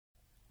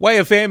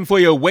YFM for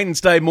your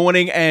Wednesday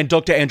morning, and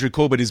Dr. Andrew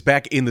Corbett is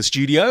back in the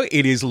studio.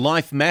 It is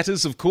Life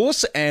Matters, of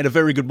course, and a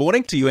very good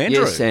morning to you,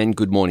 Andrew. Yes, and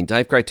good morning,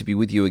 Dave. Great to be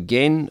with you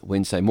again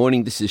Wednesday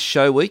morning. This is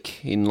show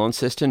week in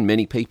Launceston.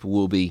 Many people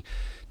will be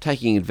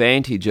taking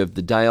advantage of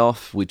the day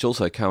off, which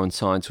also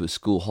coincides with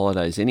school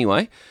holidays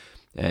anyway,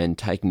 and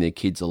taking their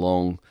kids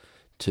along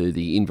to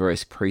the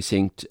Inverest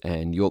precinct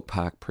and York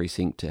Park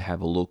precinct to have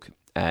a look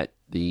at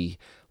the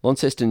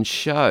Launceston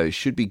show.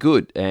 Should be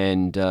good,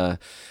 and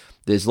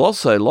there's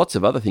also lots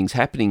of other things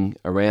happening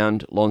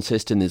around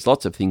Launceston. There's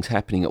lots of things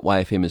happening at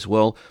YFM as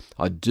well.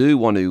 I do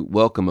want to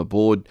welcome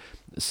aboard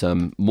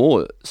some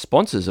more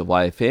sponsors of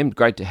YFM.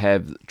 Great to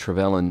have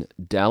Trevellyn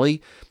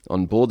Deli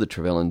on board the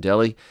Trevellyn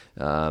Deli,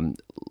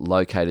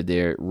 located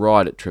there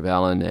right at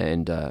Trevellyn,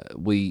 and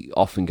we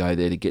often go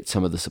there to get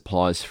some of the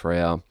supplies for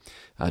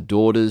our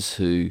daughters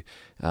who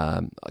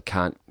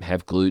can't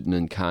have gluten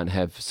and can't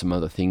have some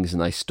other things,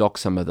 and they stock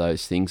some of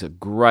those things. A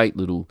great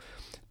little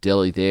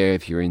deli there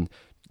if you're in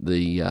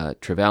the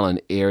Trevellyn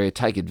area.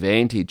 Take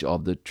advantage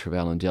of the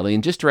Trevellyn Deli.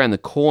 And just around the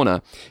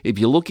corner, if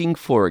you're looking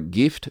for a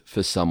gift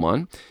for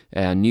someone,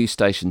 our new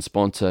station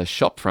sponsor,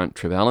 Shopfront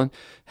Trevellyn,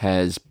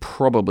 has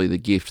probably the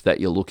gift that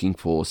you're looking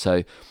for.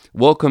 So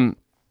welcome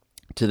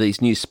to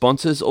these new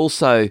sponsors.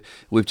 Also,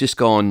 we've just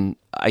gone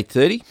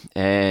 8:30,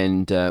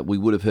 and we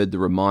would have heard the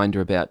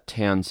reminder about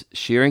Towns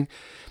Shearing.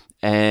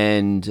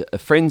 And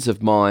friends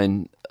of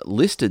mine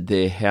listed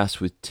their house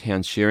with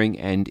Towns Shearing,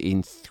 and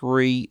in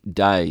 3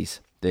 days,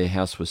 their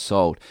house was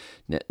sold.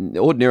 Now,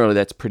 ordinarily,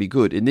 that's pretty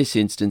good. In this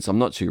instance, I'm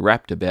not too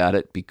rapt about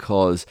it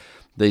because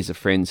these are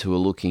friends who are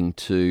looking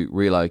to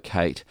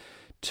relocate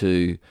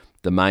to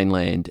the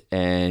mainland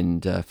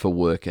and for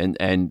work. And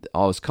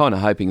I was kind of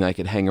hoping they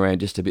could hang around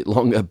just a bit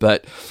longer,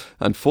 but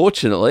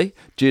unfortunately,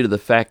 due to the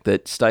fact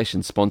that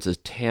station sponsors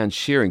Towns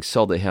Shearing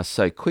sold their house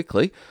so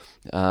quickly,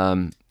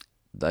 they're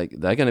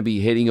going to be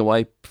heading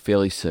away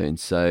fairly soon.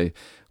 So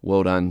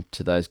well done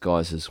to those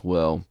guys as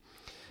well.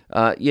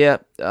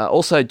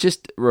 Also,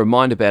 just a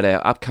reminder about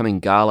our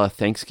upcoming gala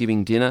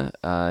Thanksgiving dinner.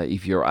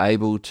 If you're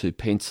able to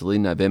pencil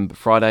in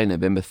Friday,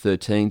 November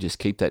 13, just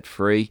keep that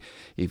free.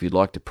 If you'd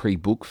like to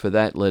pre-book for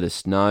that, let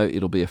us know.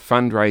 It'll be a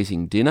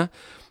fundraising dinner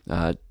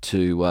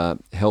to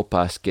help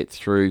us get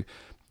through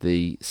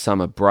the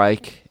summer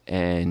break,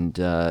 and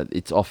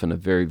it's often a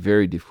very,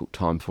 very difficult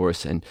time for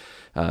us and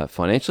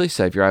financially.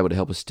 So if you're able to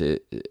help us to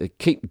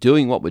keep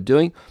doing what we're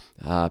doing,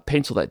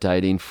 pencil that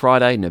date in,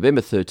 Friday,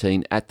 November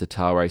 13 at the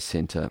Tarway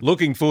Centre.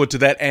 Looking forward to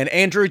that. And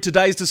Andrew,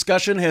 today's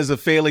discussion has a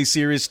fairly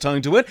serious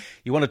tone to it.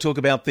 You want to talk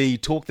about the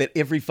talk that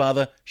every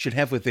father should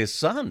have with their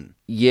son.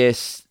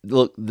 Yes.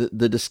 Look,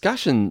 the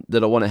discussion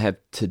that I want to have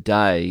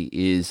today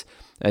is,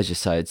 as you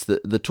say, it's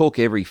the talk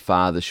every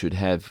father should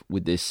have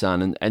with their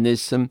son. And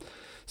there's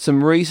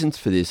some reasons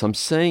for this. I'm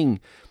seeing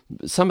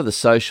some of the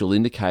social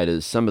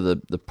indicators, some of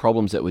the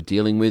problems that we're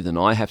dealing with and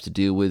I have to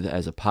deal with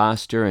as a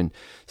pastor, and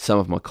some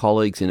of my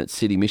colleagues in at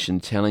City Mission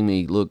telling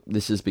me, look,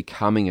 this is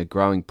becoming a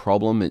growing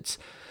problem.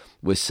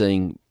 We're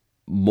seeing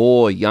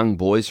more young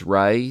boys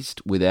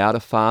raised without a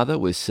father.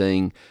 We're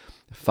seeing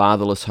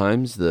fatherless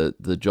homes.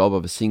 The job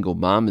of a single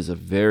mum is a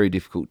very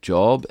difficult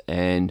job,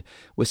 and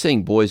we're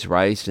seeing boys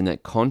raised in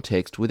that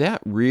context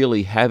without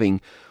really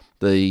having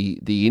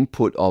the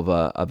input of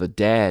a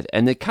dad.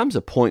 And there comes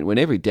a point when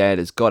every dad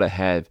has got to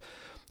have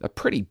a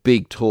pretty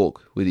big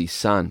talk with his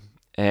son.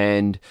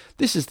 And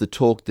this is the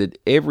talk that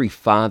every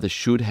father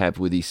should have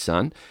with his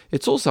son.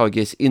 It's also, I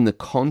guess, in the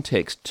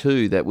context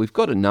too that we've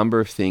got a number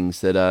of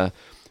things that are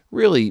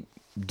really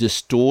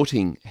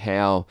distorting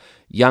how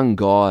young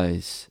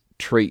guys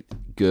treat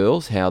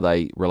girls, how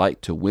they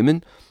relate to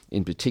women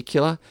in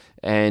particular.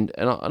 And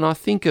I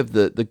think of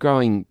the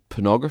growing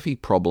pornography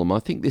problem. I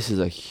think this is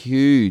a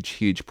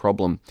huge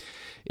problem.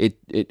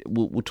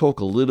 We'll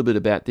talk a little bit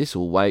about this.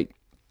 We'll wait,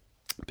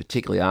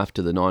 particularly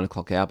after the 9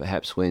 o'clock hour,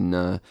 perhaps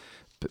when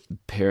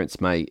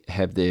parents may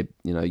have their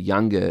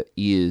younger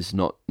ears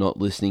not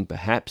listening,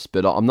 perhaps.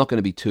 But I'm not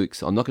going to be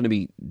I'm not going to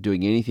be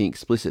doing anything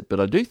explicit. But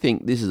I do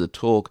think this is a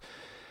talk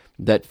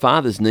that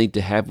fathers need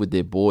to have with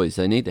their boys.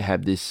 They need to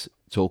have this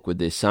talk with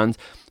their sons.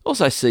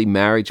 Also, see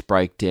marriage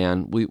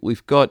breakdown.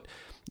 We've got,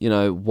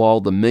 while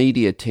the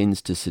media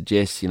tends to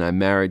suggest,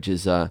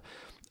 marriages are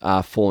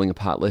falling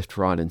apart left,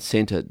 right and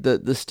centre,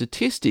 the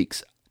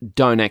statistics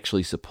don't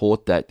actually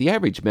support that. The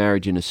average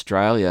marriage in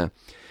Australia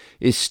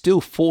is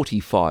still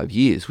 45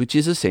 years, which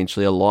is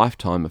essentially a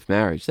lifetime of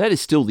marriage. That is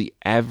still the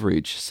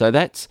average. So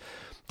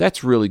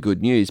that's really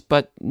good news.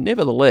 But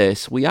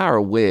nevertheless, we are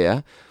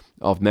aware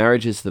of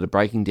marriages that are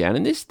breaking down.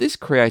 And this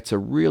creates a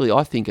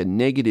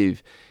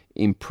negative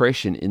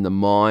impression in the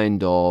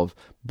mind of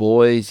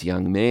boys,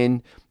 young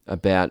men,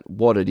 about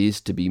what it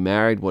is to be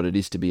married, what it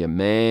is to be a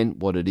man,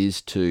 what it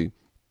is to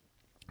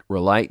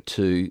relate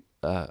to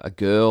a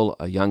girl,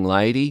 a young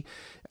lady.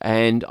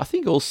 And I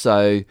think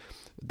also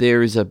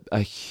there is a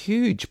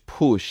huge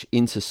push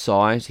in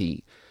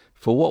society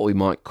for what we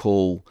might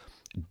call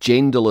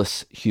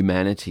genderless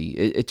humanity.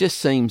 It just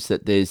seems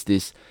that there's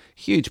this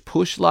huge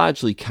push,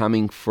 largely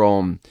coming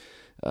from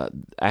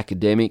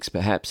academics,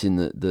 perhaps in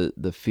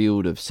the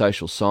field of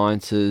social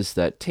sciences,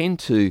 that tend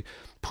to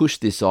push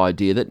this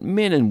idea that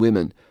men and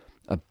women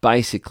are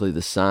basically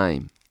the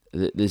same.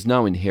 There's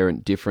no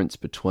inherent difference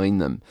between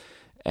them.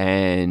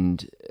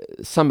 And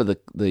some of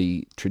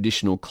the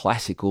traditional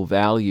classical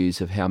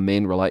values of how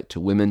men relate to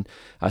women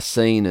are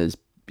seen as,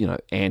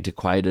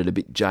 antiquated, a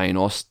bit Jane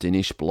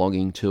Austen-ish,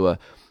 belonging to a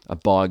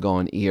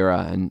bygone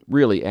era and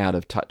really out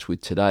of touch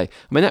with today.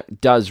 I mean,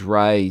 that does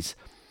raise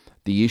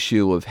the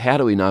issue of how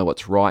do we know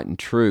what's right and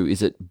true?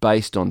 Is it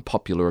based on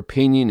popular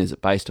opinion? Is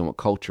it based on what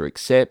culture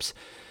accepts?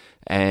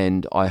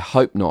 And I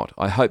hope not.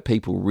 I hope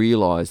people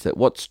realise that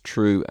what's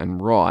true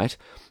and right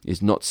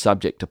is not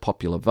subject to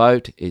popular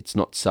vote. It's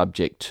not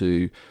subject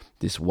to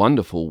this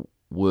wonderful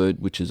word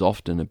which is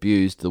often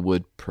abused, the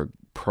word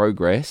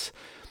progress.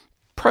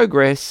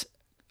 Progress,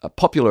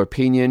 popular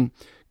opinion,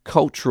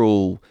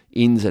 cultural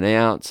ins and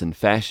outs and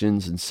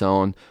fashions and so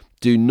on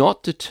do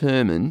not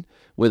determine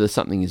whether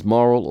something is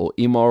moral or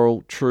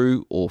immoral,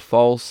 true or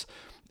false.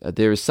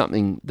 There is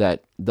something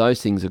that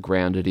those things are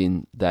grounded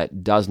in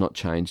that does not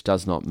change,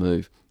 does not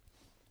move.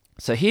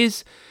 So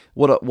here's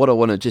what I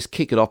want to just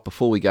kick it off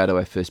before we go to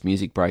our first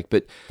music break.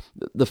 But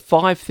the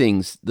 5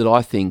 things that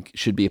I think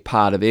should be a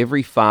part of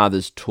every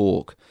father's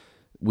talk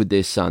with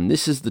their son.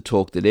 This is the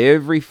talk that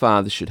every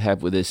father should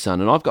have with their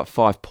son. And I've got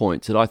 5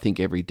 points that I think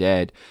every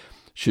dad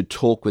should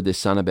talk with their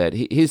son about.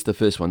 Here's the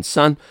first one.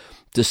 Son,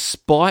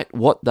 despite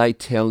what they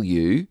tell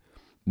you,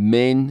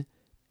 men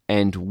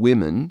and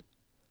women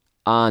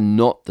are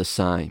not the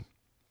same.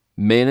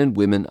 Men and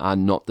women are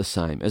not the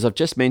same. As I've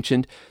just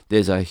mentioned,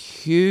 there's a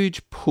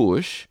huge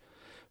push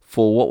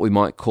for what we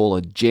might call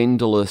a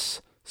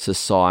genderless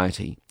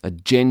society, a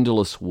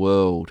genderless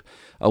world,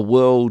 a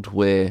world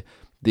where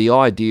the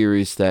idea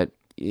is that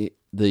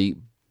the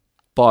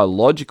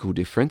biological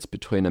difference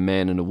between a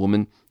man and a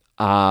woman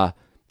are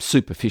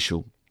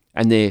superficial.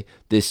 And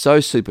they're so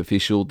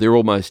superficial, they're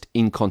almost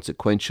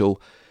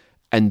inconsequential,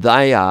 and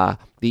they are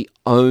the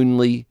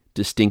only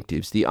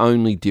distinctives, the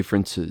only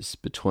differences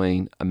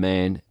between a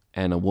man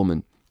and a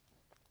woman.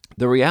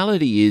 The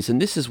reality is,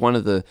 and this is one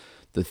of the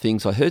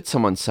things, I heard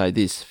someone say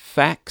this,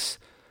 facts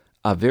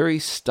are very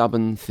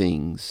stubborn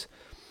things.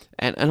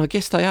 And I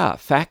guess they are.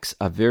 Facts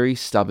are very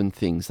stubborn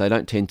things. They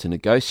don't tend to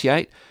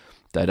negotiate.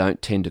 They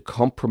don't tend to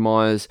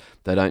compromise.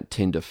 They don't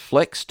tend to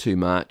flex too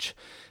much.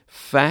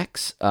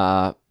 Facts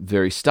are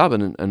very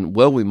stubborn and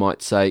well, we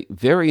might say,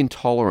 very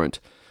intolerant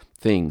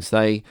things.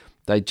 They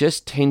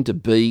just tend to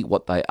be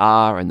what they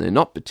are, and they're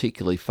not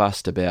particularly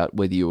fussed about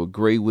whether you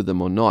agree with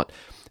them or not.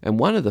 And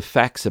one of the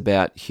facts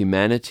about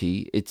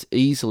humanity, it's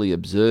easily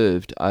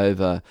observed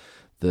over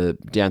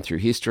down through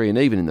history and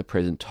even in the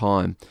present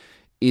time,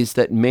 is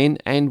that men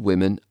and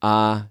women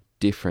are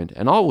different.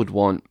 And I would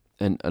want,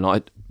 and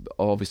I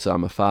obviously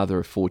I'm a father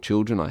of 4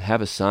 children, I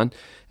have a son,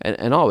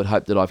 and I would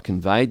hope that I've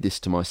conveyed this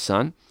to my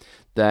son,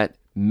 that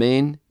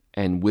men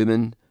and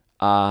women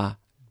are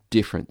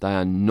different. They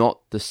are not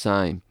the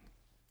same.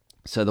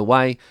 So the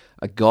way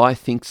a guy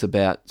thinks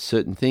about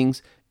certain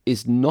things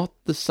is not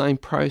the same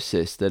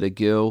process that a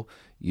girl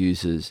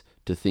uses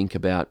to think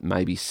about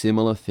maybe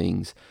similar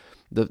things.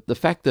 The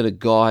fact that a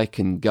guy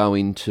can go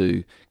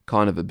into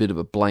kind of a bit of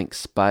a blank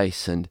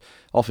space, and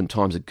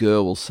oftentimes a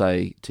girl will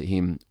say to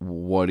him,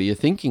 "What are you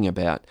thinking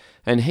about?"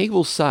 And he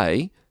will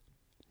say,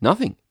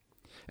 "Nothing."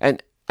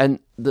 And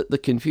the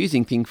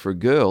confusing thing for a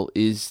girl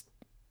is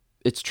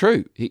it's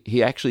true.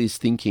 He actually is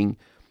thinking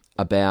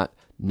about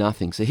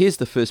nothing. So here's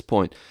the first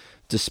point.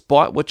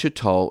 Despite what you're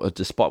told, or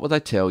despite what they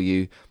tell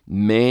you,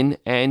 men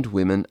and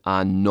women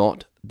are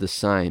not the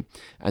same.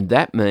 And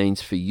that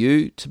means for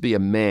you to be a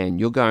man,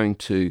 you're going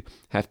to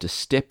have to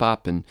step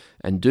up and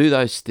do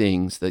those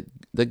things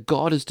that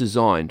God has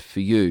designed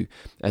for you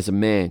as a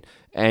man.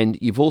 And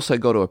you've also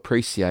got to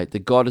appreciate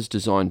that God has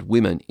designed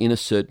women in a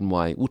certain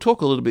way. We'll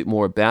talk a little bit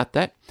more about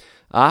that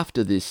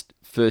after this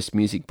first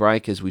music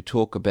break, as we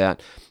talk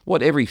about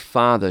what every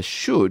father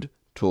should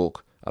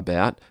talk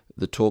about,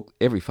 the talk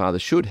every father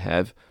should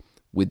have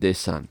with their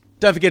son.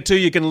 Don't forget too,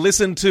 you can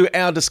listen to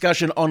our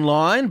discussion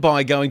online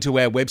by going to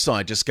our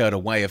website. Just go to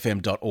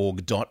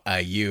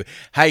wayfm.org.au.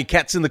 Hey,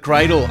 Cats in the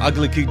Cradle,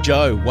 Ugly Kid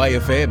Joe, Way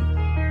FM.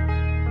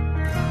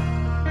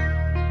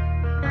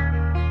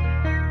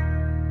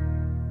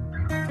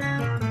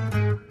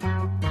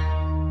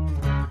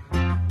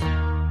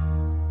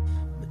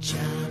 My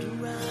child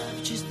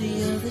arrived just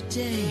the other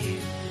day,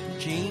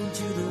 came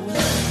to the well.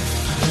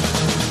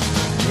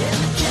 And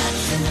the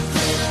cats in the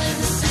cradle and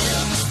the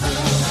silver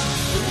spoon.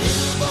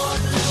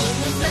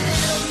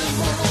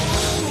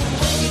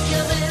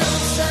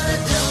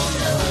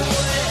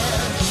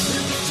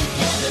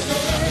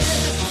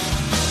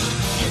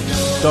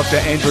 Dr.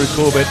 Andrew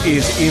Corbett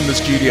is in the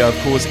studio. Of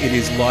course, it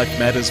is Life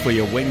Matters for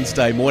your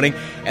Wednesday morning,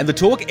 and the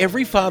talk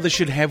every father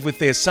should have with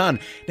their son.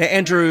 Now,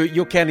 Andrew,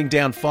 you're counting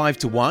down 5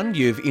 to 1.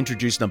 You've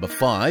introduced number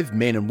 5.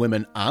 Men and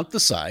women aren't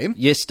the same.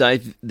 Yes,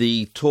 Dave,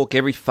 the talk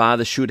every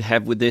father should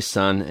have with their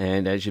son,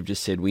 and as you've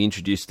just said, we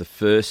introduced the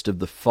first of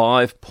the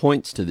 5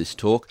 points to this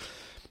talk.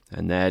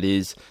 and that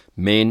is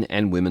men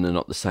and women are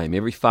not the same.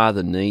 Every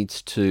father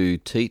needs to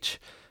teach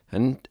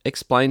and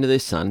explain to their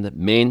son that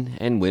men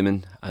and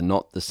women are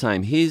not the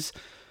same. Here's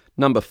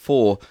number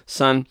 4.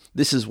 Son,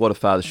 this is what a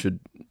father should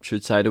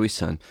say to his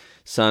son.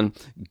 Son,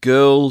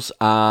 girls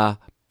are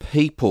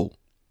people.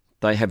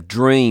 They have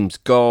dreams,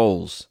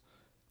 goals,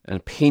 and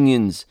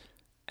opinions,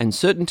 and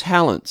certain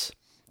talents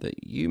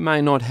that you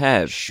may not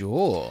have.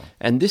 Sure.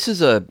 And this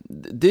is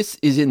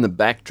in the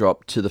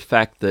backdrop to the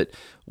fact that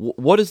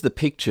what is the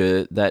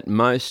picture that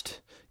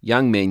most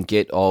young men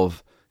get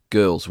of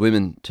girls,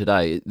 women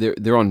today?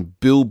 They're on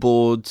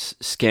billboards,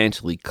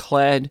 scantily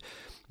clad.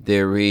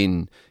 They're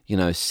in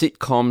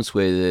sitcoms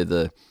where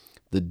they're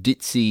the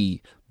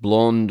ditzy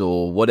blonde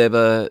or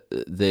whatever.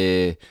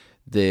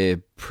 They're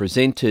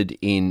presented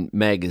in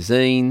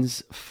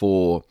magazines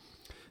for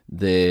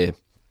their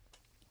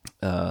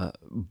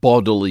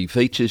bodily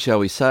features, shall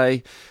we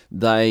say.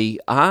 They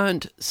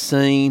aren't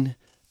seen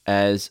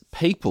as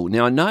people.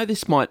 Now, I know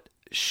this might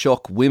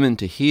shock women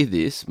to hear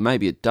this.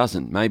 Maybe it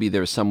doesn't. Maybe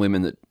there are some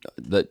women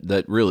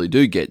that really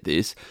do get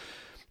this,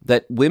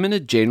 that women are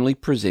generally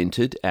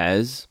presented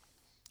as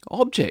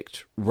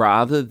object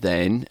rather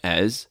than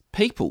as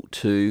people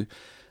to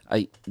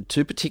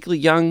particularly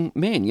young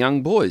men,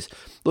 young boys.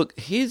 Look,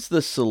 here's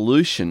the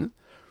solution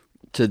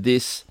to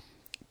this,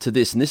 and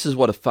this is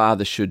what a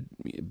father should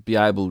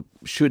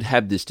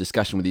have this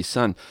discussion with his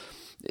son.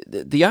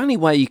 The only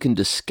way you can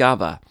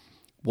discover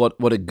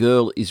what a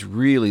girl is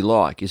really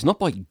like is not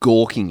by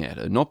gawking at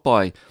her, not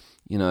by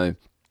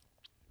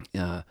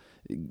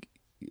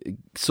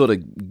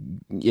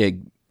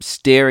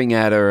staring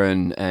at her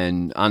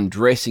and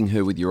undressing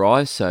her with your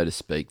eyes, so to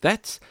speak.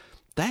 That's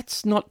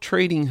not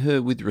treating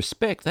her with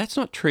respect. That's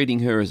not treating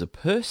her as a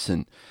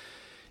person.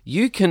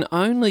 You can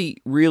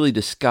only really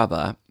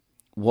discover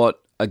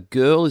what a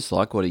girl is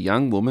like, what a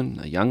young woman,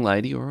 a young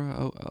lady,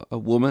 or a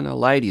woman, a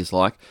lady is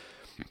like,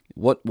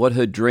 what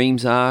her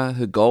dreams are,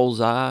 her goals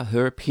are,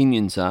 her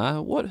opinions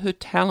are, what her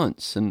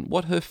talents and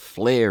what her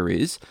flair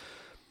is,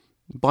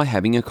 by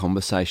having a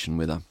conversation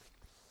with her.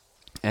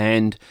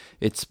 And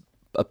it's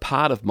a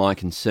part of my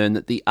concern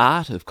that the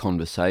art of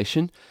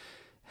conversation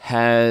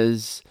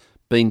has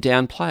been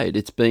downplayed.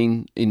 It's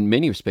been, in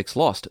many respects,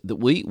 lost. That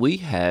we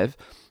have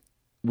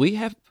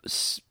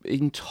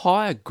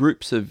entire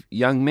groups of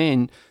young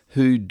men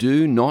who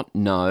do not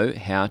know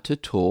how to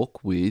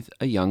talk with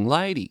a young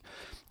lady.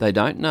 They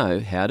don't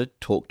know how to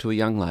talk to a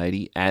young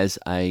lady as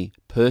a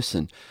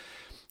person.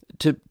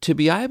 To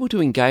be able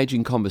to engage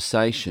in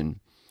conversation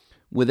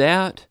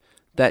without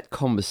that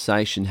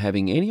conversation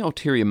having any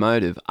ulterior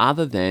motive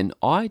other than,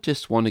 I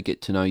just want to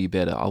get to know you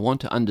better. I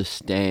want to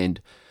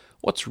understand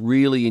what's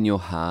really in your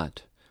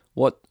heart,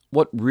 what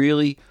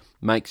really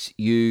makes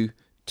you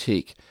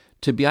tick.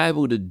 To be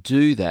able to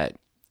do that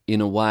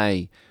in a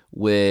way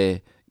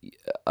where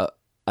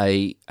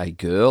a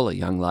girl, a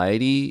young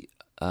lady,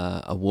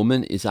 a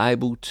woman is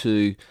able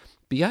to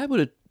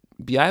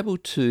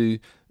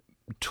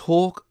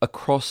talk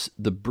across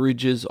the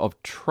bridges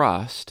of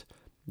trust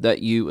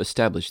that you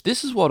establish.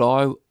 This is what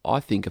I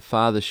think a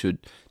father should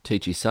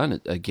teach his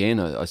son. Again,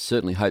 I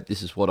certainly hope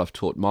this is what I've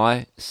taught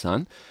my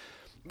son,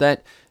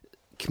 that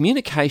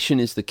communication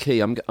is the key.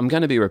 I'm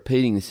going to be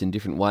repeating this in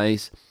different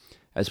ways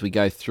as we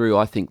go through.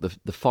 I think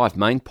the 5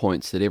 main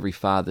points that every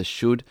father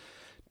should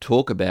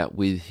talk about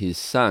with his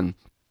son.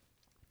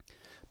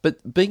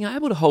 But being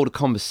able to hold a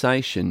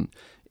conversation,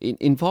 it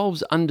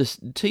involves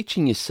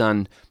teaching your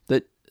son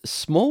that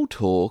small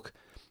talk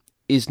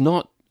is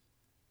not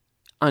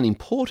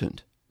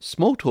unimportant.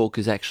 Small talk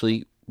is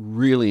actually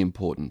really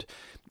important.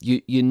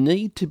 You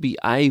need to be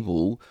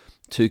able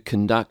to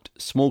conduct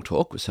small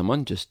talk with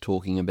someone, just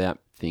talking about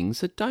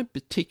things that don't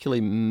particularly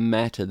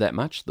matter that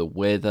much, the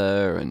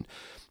weather and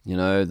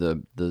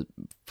the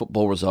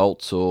football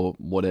results or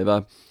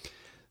whatever.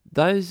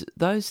 Those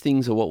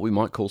things are what we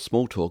might call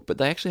small talk, but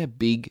they actually have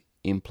big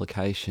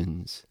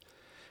implications.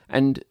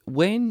 And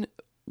when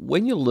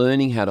you're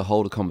learning how to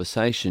hold a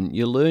conversation,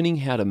 you're learning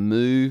how to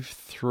move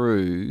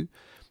through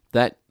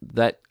that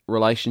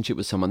relationship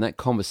with someone. That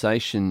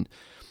conversation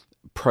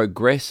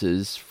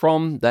progresses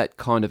from that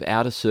kind of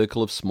outer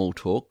circle of small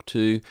talk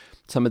to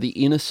some of the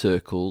inner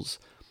circles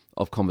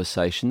of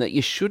conversation that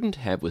you shouldn't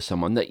have with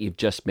someone that you've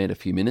just met a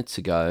few minutes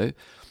ago,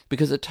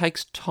 because it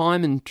takes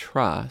time and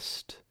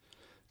trust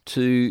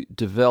to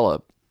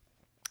develop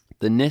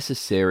the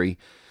necessary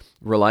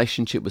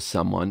relationship with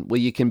someone where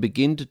you can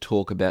begin to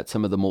talk about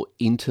some of the more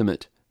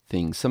intimate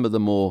things, some of the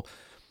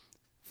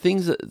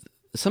things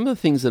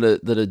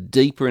that are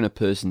deeper in a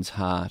person's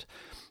heart.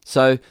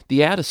 So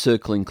the outer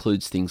circle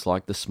includes things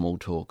like the small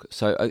talk.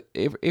 So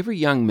every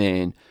young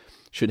man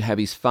should have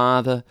his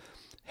father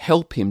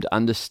help him to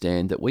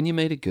understand that when you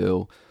meet a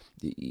girl,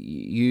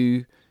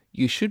 you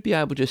should be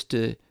able just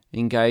to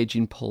engage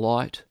in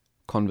polite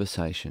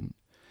conversation.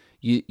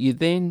 You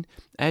then,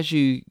 as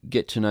you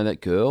get to know that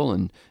girl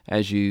and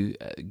as you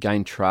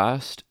gain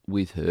trust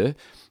with her,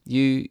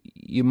 you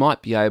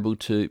might be able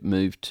to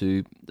move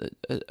to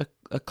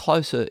a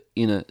closer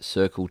inner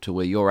circle to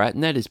where you're at,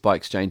 and that is by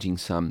exchanging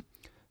some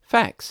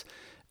facts.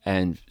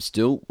 and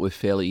still we're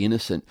fairly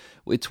innocent.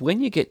 It's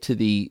when you get to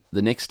the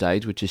next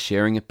stage, which is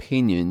sharing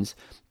opinions,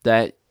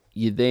 that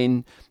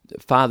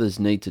fathers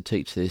need to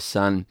teach their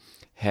son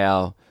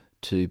how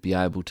to be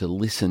able to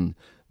listen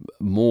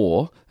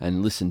more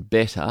and listen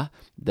better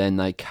than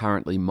they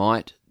currently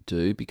might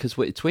do, because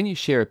it's when you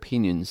share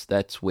opinions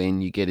that's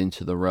when you get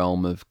into the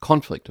realm of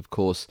conflict. Of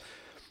course,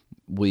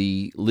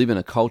 we live in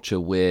a culture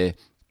where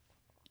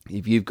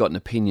if you've got an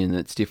opinion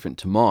that's different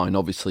to mine,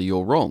 obviously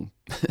you're wrong.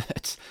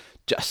 That's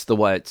just the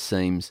way it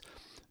seems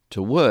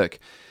to work.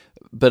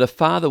 But a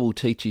father will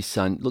teach his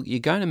son, look, you're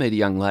going to meet a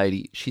young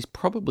lady, she's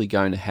probably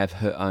going to have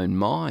her own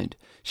mind.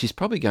 She's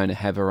probably going to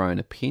have her own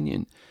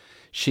opinion.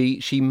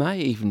 She may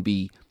even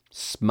be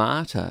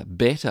smarter,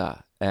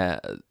 better,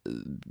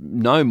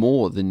 no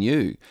more than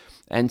you.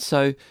 And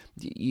so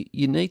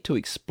you need to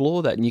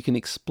explore that, and you can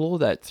explore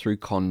that through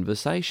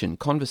conversation.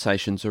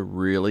 Conversation's a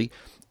really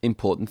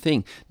important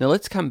thing. Now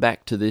let's come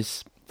back to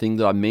this thing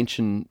that I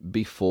mentioned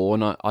before,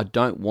 and I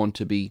don't want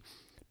to be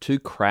too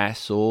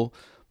crass or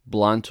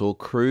blunt or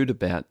crude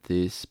about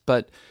this,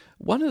 but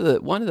one of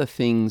the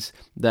things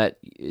that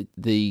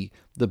the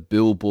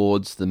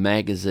billboards, the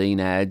magazine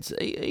ads,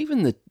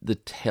 even the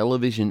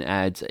television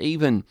ads,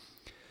 even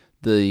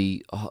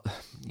the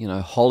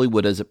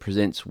Hollywood as it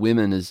presents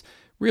women as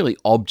really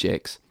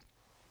objects,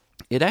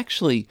 it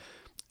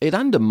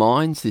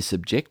undermines this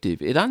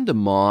objective. It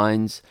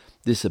undermines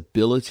this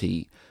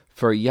ability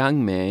for a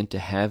young man to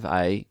have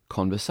a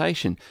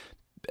conversation.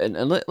 And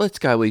let's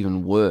go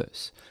even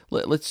worse.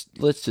 Let's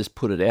just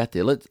put it out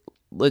there.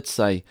 Let's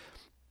say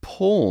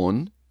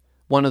porn,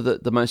 one of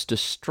the most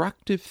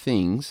destructive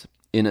things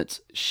in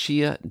its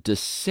sheer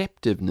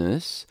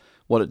deceptiveness,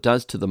 what it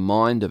does to the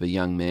mind of a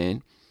young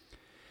man,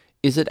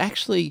 is it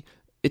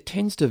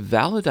tends to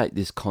validate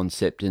this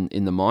concept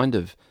in the mind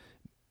of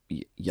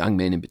young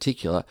men in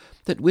particular,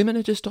 that women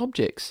are just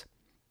objects.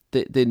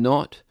 They're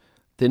not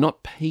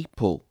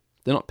people.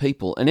 They're not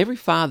people. And every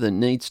father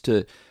needs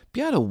to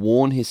be able to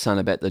warn his son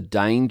about the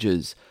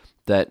dangers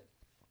that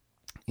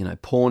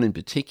porn in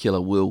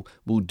particular will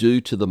do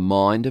to the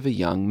mind of a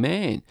young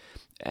man.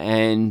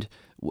 And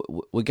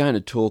we're going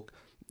to talk,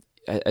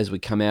 as we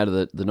come out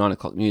of the 9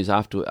 o'clock news,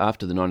 after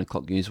the 9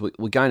 o'clock news,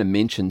 we're going to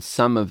mention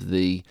some of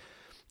the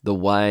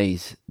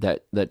ways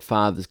that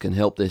fathers can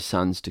help their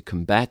sons to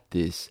combat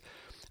this.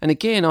 And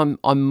again,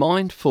 I'm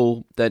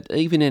mindful that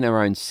even in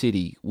our own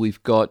city,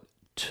 we've got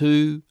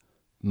too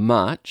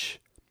much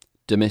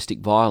domestic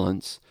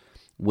violence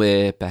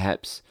where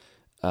perhaps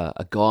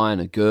a guy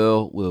and a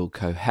girl will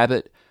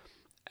cohabit,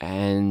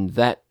 and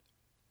that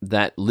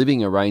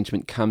living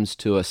arrangement comes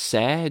to a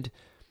sad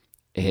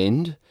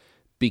end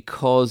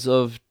because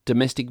of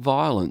domestic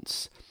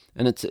violence.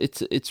 And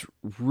it's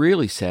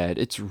really sad.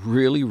 It's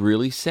really,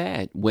 really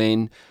sad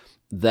when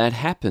that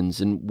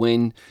happens, and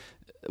when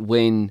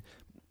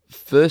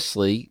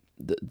firstly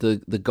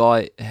the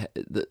guy,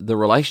 the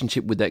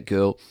relationship with that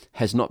girl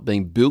has not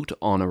been built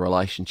on a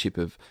relationship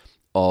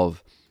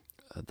of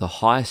the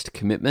highest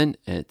commitment.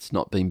 It's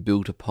not been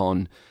built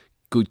upon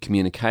good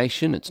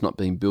communication. It's not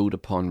been built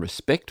upon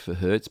respect for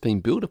her. It's been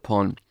built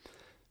upon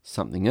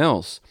something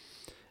else.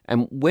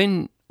 And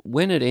when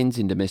it ends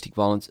in domestic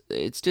violence,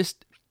 it's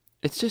just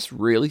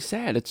really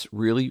sad. It's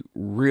really,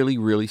 really,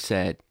 really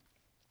sad.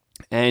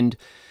 And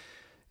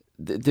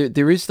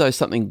there is, though,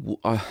 something,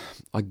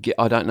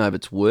 I don't know if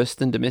it's worse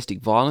than domestic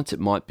violence. It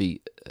might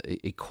be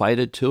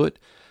equated to it,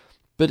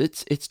 but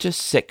it's just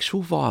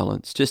sexual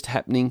violence just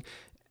happening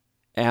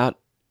out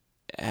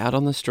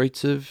on the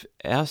streets of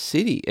our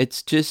city.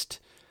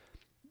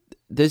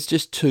 There's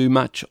just too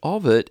much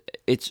of it.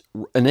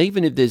 And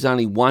even if there's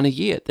only one a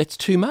year, that's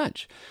too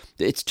much.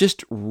 It's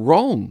just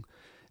wrong.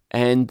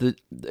 And the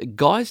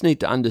guys need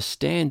to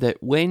understand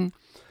that when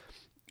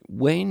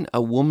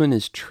a woman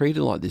is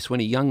treated like this, when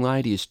a young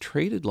lady is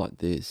treated like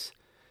this,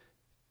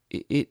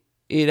 it's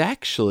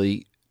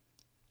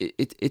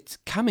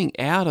coming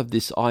out of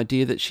this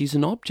idea that she's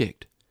an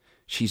object.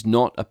 She's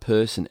not a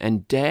person.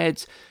 And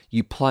dads,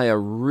 you play a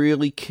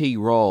really key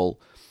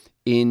role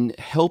in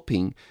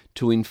helping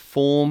to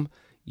inform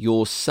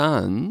your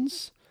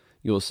sons,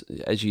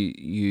 as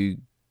you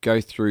go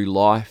through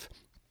life,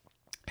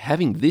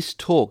 having this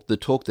talk, the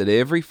talk that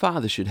every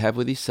father should have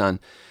with his son,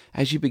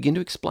 as you begin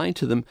to explain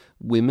to them,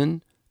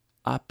 women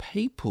are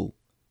people.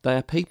 They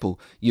are people.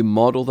 You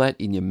model that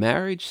in your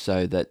marriage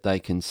so that they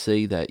can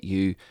see that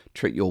you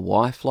treat your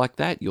wife like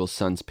that. Your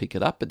sons pick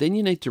it up. But then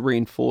you need to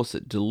reinforce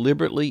it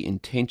deliberately,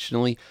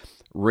 intentionally,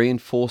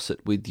 reinforce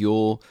it with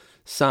your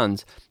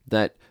sons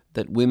that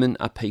women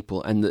are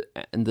people, and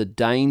the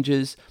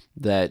dangers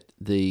that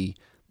the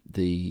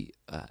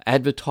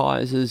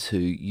advertisers who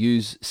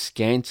use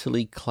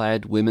scantily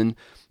clad women,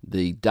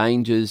 the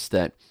dangers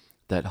that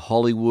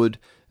Hollywood,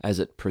 as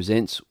it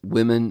presents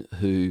women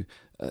who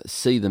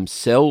see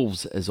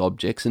themselves as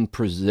objects and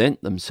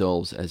present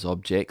themselves as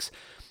objects,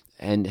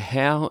 and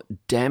how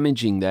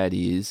damaging that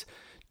is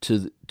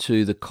to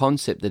the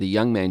concept that a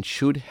young man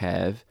should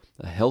have,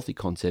 a healthy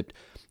concept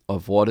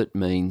of what it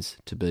means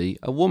to be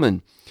a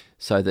woman,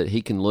 so that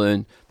he can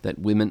learn that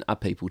women are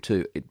people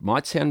too. It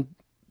might sound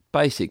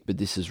basic, but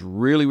this is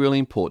really, really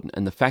important.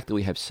 And the fact that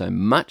we have so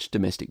much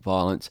domestic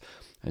violence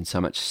and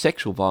so much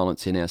sexual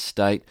violence in our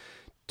state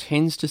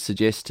tends to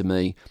suggest to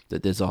me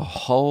that there's a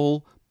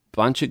whole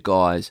bunch of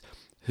guys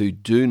who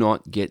do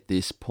not get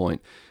this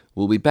point.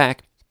 We'll be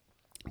back,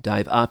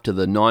 Dave, after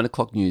the 9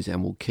 o'clock news,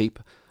 and we'll keep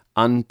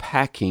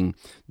unpacking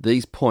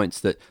these points,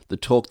 that the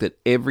talk that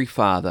every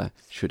father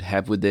should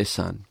have with their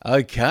son.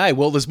 Okay,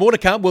 well, there's more to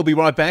come. We'll be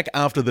right back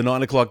after the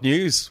 9 o'clock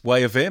news.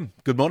 Way FM.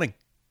 Good morning.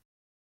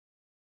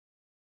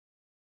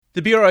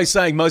 The Bureau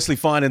saying mostly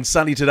fine and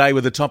sunny today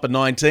with a top of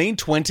 19,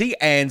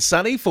 20 and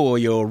sunny for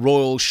your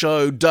Royal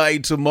Show Day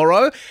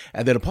tomorrow.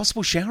 And then a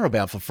possible shower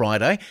about for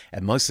Friday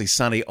and mostly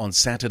sunny on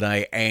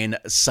Saturday and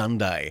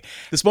Sunday.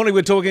 This morning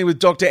we're talking with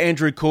Dr.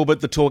 Andrew Corbett,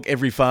 the talk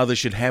every father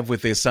should have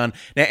with their son.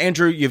 Now,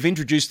 Andrew, you've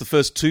introduced the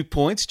first 2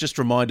 points. Just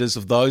reminders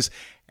of those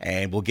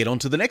and we'll get on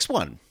to the next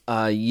one.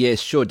 Yes,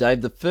 sure,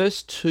 Dave. The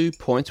first 2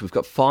 points, we've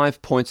got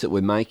 5 points that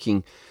we're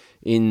making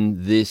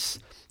in this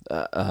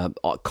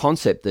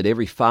concept that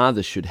every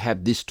father should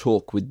have this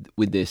talk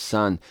with their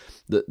son.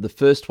 The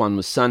first one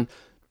was, son,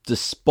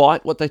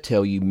 despite what they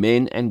tell you,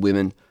 men and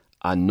women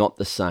are not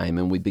the same.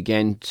 And we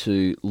began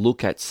to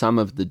look at some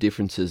of the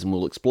differences, and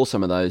we'll explore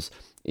some of those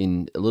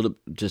in a little,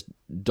 just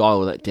dial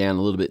that down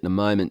a little bit in a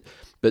moment.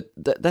 But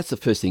that's the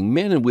first thing.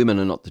 Men and women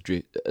are not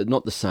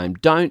the same.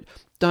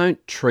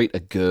 Don't treat a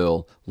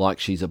girl like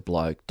she's a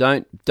bloke.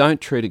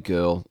 Don't treat a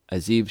girl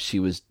as if she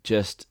was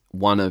just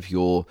one of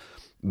your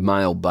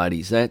male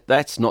buddies.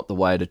 That's not the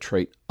way to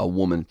treat a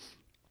woman.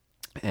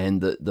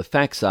 And the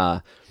facts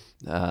are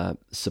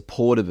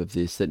supportive of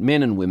this, that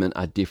men and women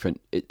are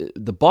different.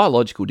 The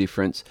biological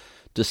difference,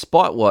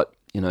 despite what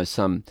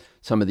some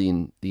of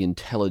the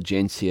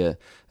intelligentsia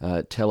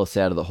tell us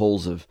out of the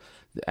halls of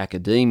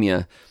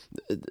academia,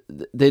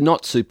 they're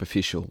not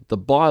superficial. The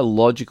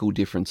biological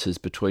differences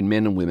between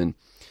men and women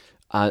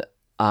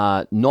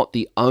are not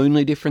the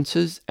only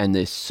differences, and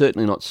they're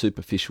certainly not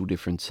superficial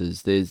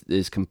differences.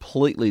 There's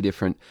completely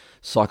different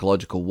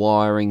psychological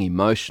wiring,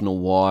 emotional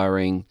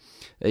wiring,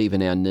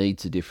 even our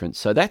needs are different.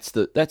 So that's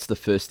the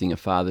first thing a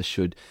father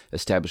should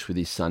establish with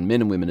his son.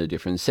 Men and women are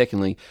different. And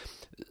secondly,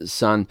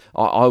 son,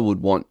 I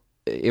would want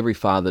every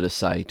father to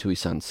say to his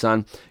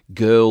son,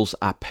 girls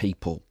are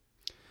people.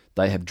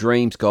 They have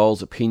dreams,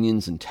 goals,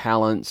 opinions, and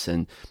talents,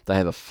 and they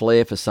have a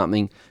flair for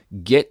something.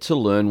 Get to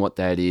learn what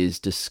that is,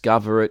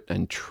 discover it,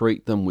 and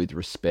treat them with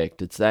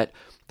respect. It's that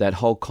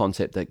whole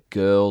concept that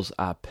girls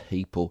are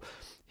people.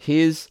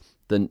 Here's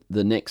the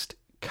next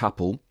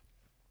couple,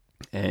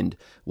 and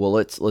well,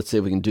 let's see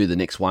if we can do the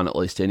next one at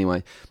least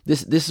anyway.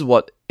 This is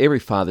what every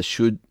father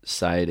should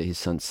say to his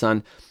son.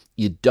 Son,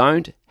 you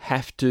don't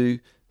have to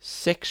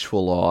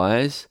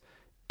sexualize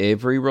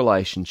every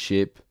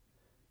relationship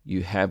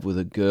you have with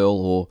a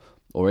girl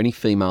or any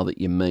female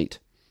that you meet.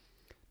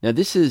 Now,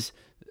 this is,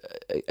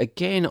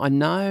 again, I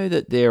know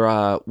that there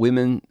are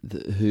women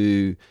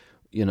who,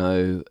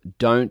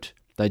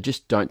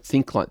 just don't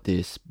think like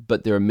this,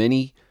 but there are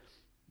many,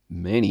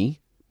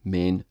 many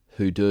men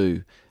who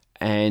do.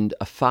 And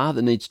a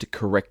father needs to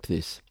correct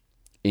this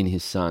in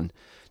his son.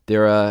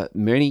 There are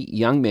many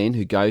young men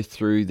who go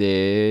through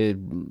their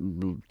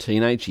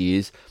teenage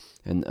years,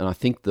 and I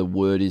think the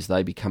word is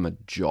they become a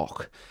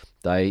jock.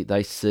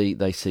 They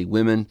see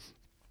women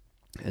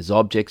as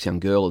objects,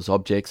 young girl as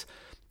objects.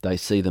 They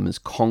see them as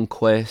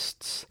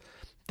conquests.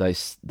 They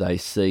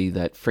see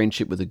that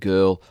friendship with a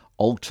girl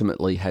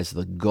ultimately has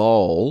the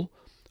goal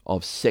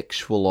of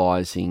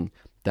sexualizing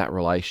that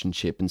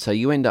relationship. And so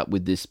you end up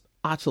with this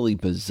utterly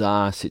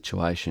bizarre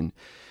situation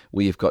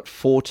where you've got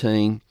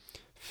 14,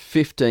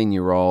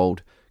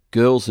 15-year-old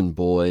girls and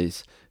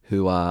boys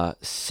who are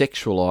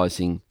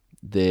sexualizing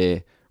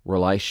their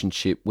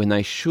relationship when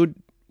they should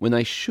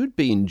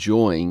be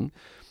enjoying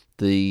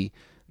the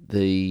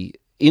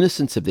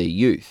innocence of their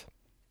youth,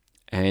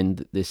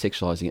 and they're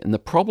sexualizing it. And the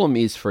problem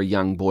is, for a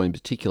young boy in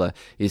particular,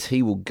 is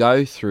he will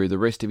go through the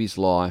rest of his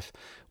life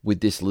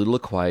with this little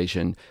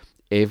equation: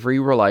 every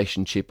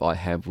relationship I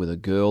have with a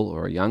girl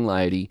or a young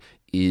lady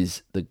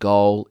the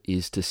goal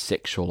is to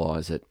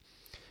sexualize it.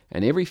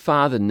 And every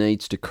father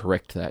needs to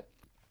correct that.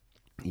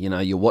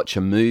 You watch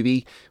a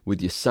movie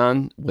with your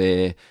son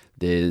where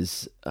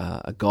there's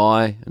a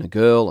guy and a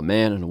girl, a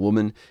man and a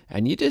woman,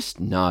 and you just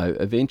know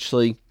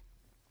eventually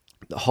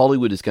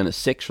Hollywood is going to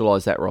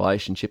sexualize that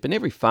relationship. And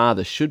every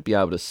father should be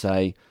able to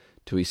say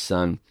to his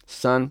son,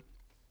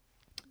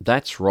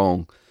 that's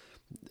wrong.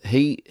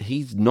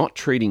 He's not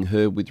treating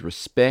her with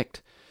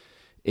respect.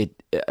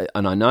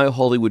 And I know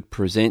Hollywood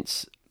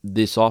presents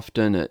this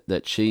often,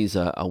 that she's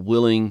a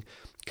willing,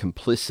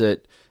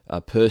 complicit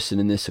person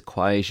in this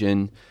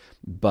equation,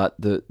 but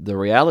the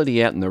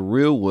reality out in the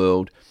real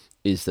world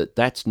is that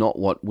that's not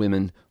what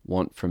women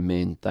want from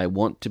men. They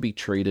want to be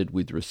treated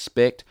with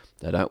respect.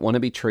 They don't want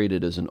to be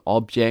treated as an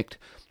object.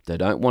 They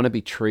don't want to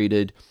be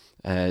treated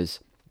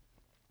as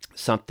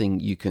something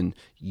you can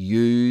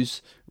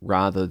use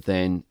rather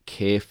than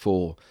care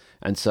for.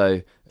 And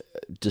so,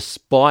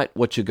 despite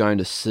what you're going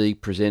to see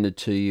presented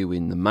to you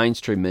in the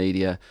mainstream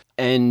media,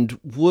 and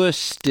worse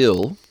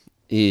still,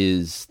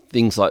 is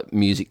things like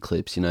music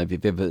clips. You know, if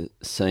you've ever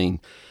seen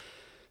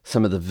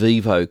some of the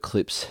Vivo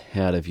clips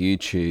out of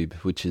YouTube,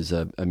 which is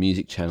a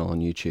music channel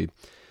on YouTube,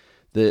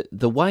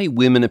 the way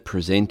women are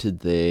presented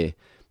there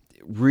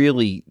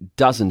really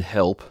doesn't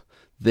help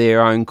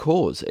their own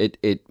cause.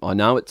 I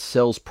know it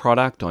sells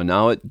product, I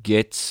know it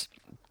gets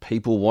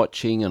people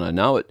watching, and I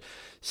know it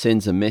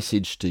sends a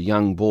message to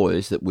young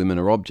boys that women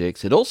are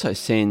objects. It also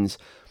sends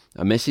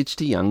a message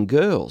to young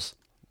girls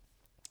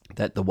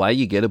that the way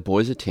you get a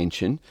boy's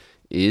attention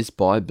is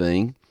by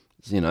being,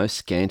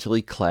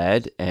 scantily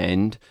clad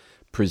and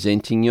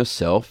presenting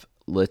yourself,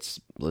 let's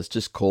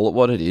just call it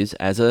what it is,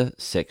 as a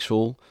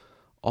sexual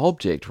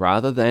object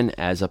rather than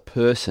as a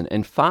person.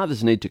 And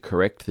fathers need to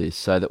correct this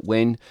so that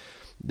when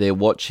they're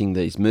watching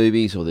these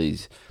movies or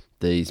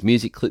these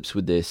music clips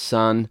with their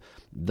son,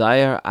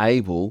 they are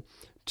able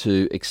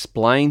to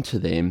explain to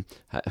them,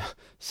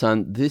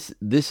 son, this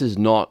is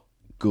not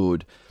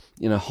good.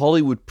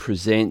 Hollywood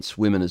presents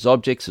women as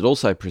objects. It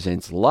also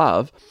presents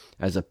love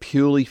as a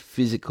purely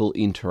physical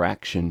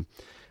interaction.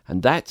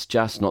 And that's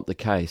just not the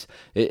case.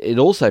 It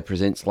also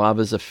presents love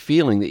as a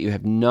feeling that you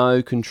have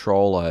no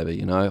control over.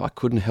 I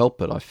couldn't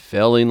help it. I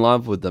fell in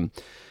love with them.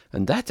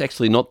 And that's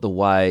actually not the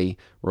way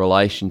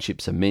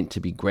relationships are meant to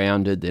be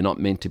grounded. They're not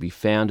meant to be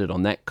founded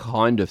on that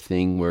kind of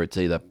thing where it's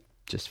either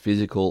just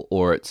physical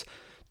or it's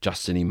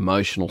just an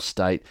emotional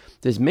state.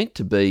 There's meant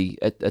to be,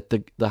 at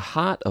the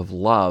heart of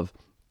love,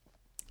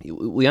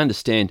 we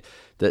understand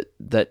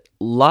that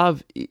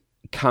love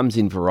comes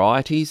in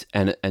varieties,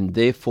 and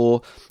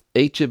therefore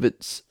each of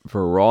its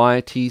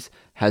varieties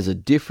has a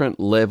different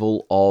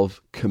level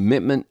of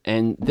commitment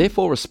and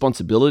therefore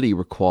responsibility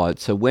required.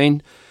 So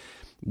when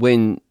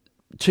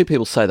two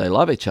people say they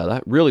love each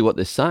other, really what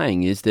they're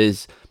saying is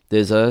there's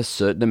a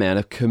certain amount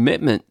of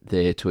commitment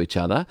there to each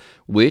other,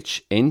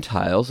 which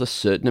entails a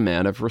certain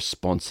amount of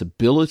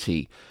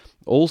responsibility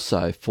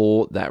also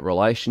for that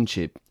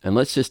relationship. And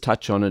let's just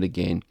touch on it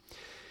again.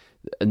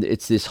 And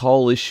it's this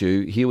whole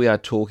issue. Here we are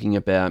talking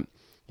about,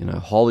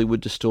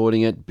 Hollywood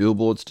distorting it,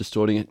 billboards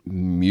distorting it,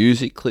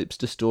 music clips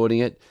distorting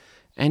it,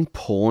 and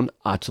porn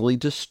utterly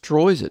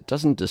destroys it.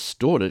 Doesn't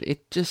distort it,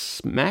 it just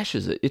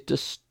smashes it. It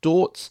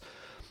distorts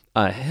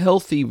a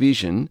healthy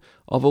vision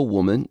of a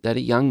woman that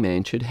a young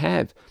man should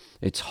have.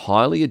 It's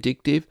highly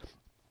addictive.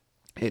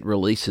 It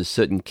releases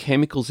certain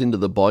chemicals into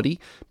the body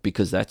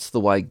because that's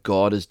the way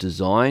God has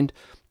designed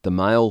the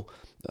male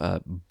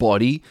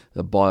body,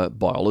 the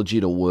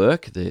biology to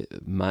work. The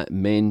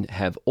men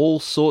have all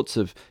sorts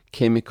of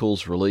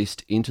chemicals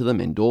released into them,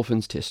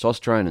 endorphins,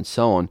 testosterone, and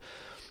so on,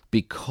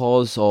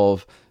 because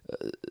of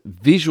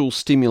visual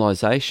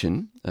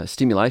stimulation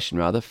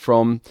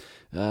from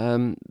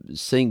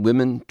seeing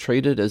women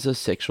treated as a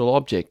sexual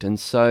object. And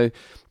so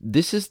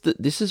this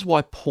is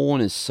why porn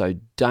is so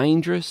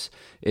dangerous.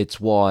 It's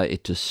why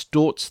it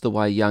distorts the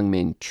way young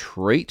men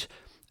treat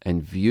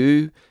and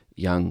view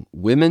young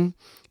women.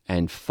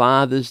 And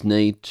fathers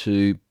need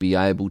to be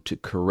able to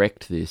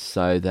correct this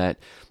so that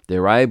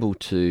they're able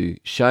to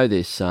show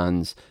their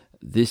sons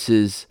this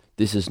is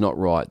not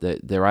right.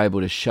 That they're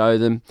able to show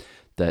them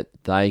that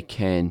they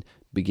can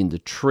begin to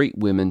treat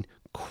women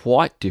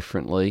quite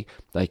differently.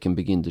 They can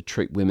begin to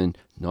treat women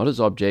not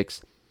as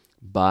objects,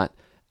 but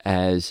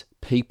as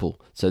people.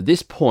 So at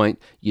this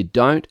point, you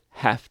don't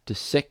have to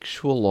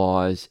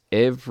sexualize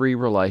every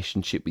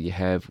relationship you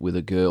have with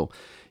a girl.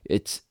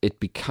 It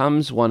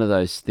becomes one of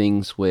those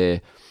things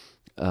where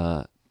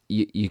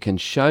you can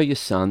show your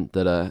son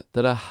that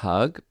a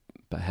hug,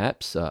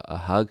 perhaps a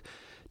hug,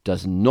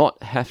 does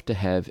not have to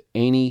have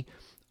any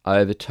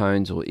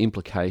overtones or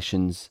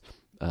implications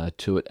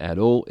to it at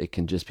all. It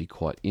can just be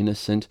quite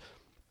innocent.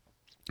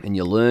 And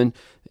you learn,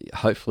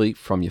 hopefully,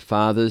 from your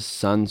fathers.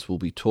 Sons will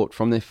be taught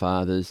from their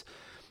fathers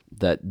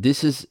that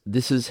this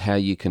is how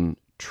you can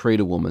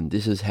treat a woman.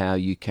 This is how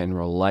you can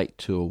relate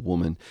to a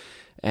woman.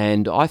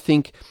 And I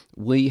think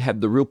we have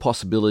the real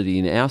possibility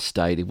in our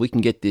state, if we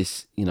can get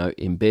this,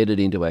 embedded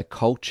into our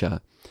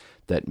culture,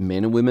 that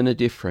men and women are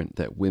different,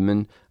 that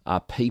women are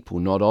people,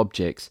 not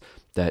objects,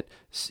 that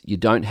you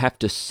don't have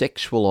to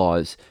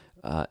sexualize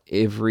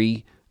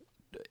every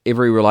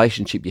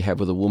relationship you have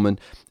with a woman,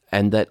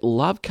 and that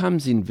love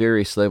comes in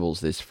various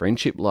levels. There's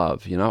friendship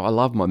love. I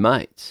love my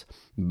mates,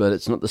 but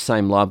it's not the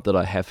same love that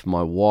I have for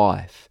my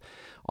wife.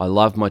 I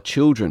love my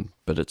children,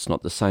 but it's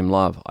not the same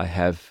love I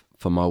have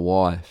for my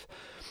wife.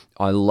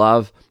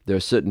 There are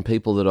certain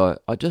people that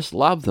I just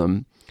love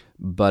them,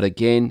 but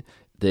again,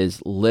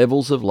 there's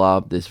levels of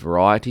love, there's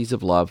varieties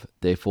of love,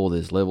 therefore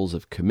there's levels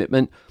of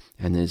commitment,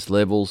 and there's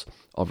levels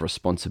of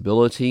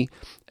responsibility,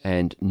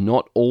 and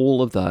not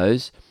all of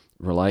those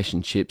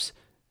relationships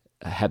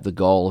have the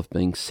goal of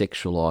being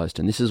sexualized.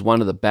 And this is one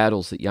of the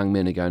battles that young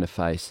men are going to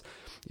face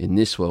in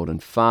this world,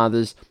 and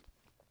fathers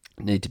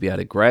need to be able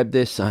to grab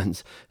their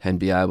sons and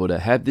be able to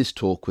have this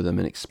talk with them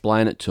and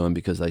explain it to them,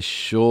 because they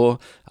sure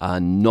are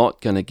not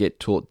going to get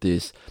taught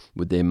this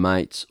with their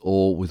mates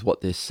or with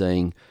what they're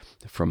seeing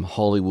from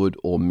Hollywood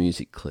or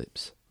music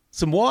clips.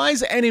 Some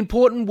wise and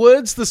important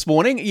words this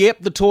morning.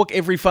 Yep, the talk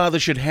every father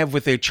should have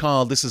with their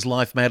child. This is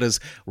Life Matters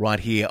right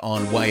here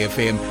on Way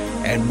FM.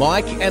 And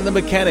Mike and the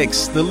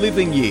Mechanics, The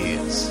Living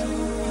Years.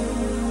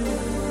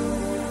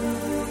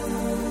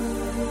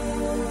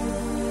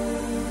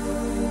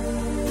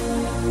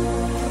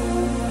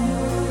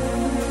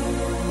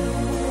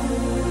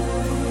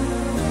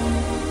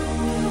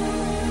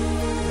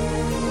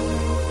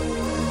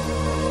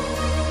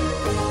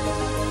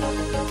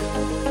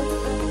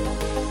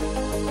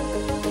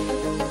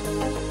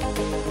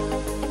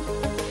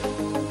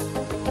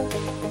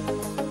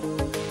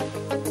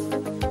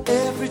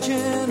 Every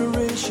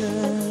generation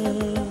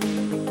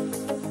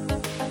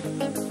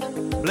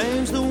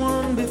blames the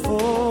one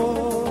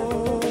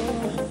before.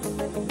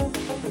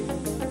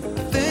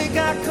 I think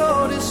I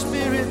caught his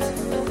spirit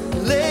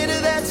later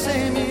that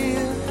same year.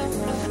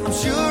 I'm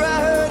sure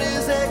I heard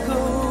his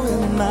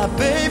echo in my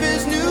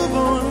baby's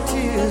newborn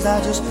tears.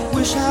 I just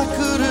wish I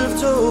could have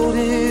told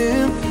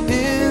him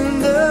in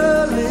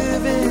the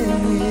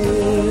living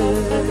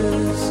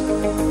years.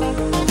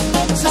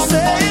 So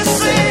say it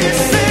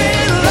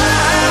loud.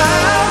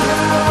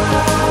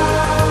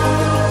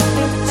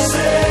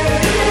 Say it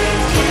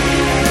clear.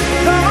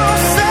 Oh,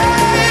 say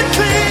it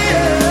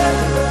clear.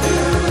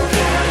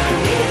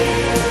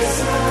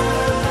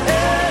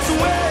 As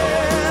well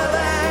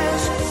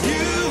as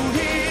you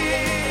hear.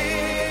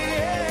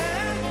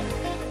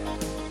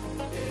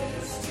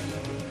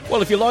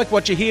 Well, if you like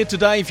what you hear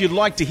today, if you'd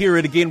like to hear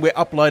it again, we're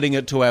uploading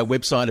it to our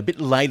website a bit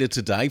later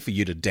today for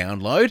you to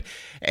download.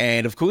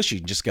 And, of course, you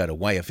can just go to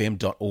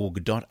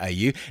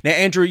wayfm.org.au. Now,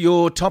 Andrew,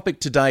 your topic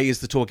today is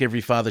the talk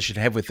every father should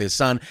have with their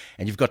son,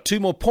 and you've got 2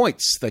 more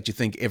points that you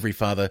think every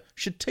father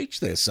should teach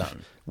their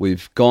son.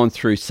 We've gone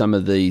through some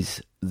of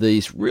these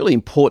really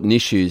important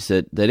issues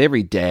that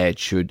every dad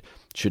should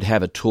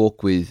have a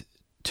talk with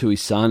to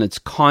his son. It's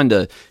kind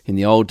of, in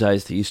the old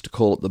days, they used to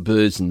call it the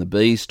birds and the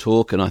bees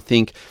talk, and I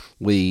think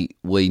we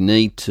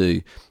need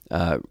to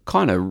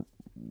kind of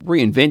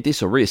reinvent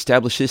this or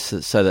reestablish this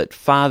so that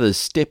fathers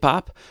step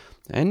up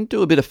and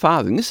do a bit of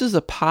fathering. This is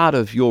a part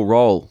of your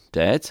role,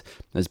 dads,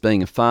 as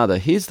being a father.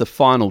 Here's the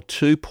final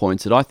 2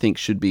 points that I think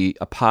should be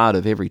a part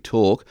of every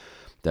talk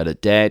that a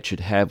dad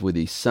should have with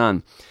his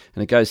son.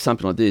 And it goes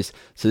something like this.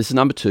 So this is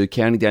number 2,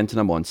 counting down to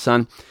number 1.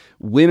 Son,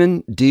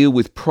 women deal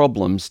with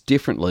problems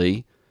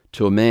differently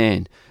to a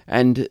man.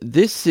 And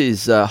this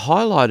is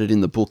highlighted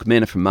in the book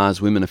Men Are From Mars,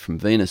 Women Are From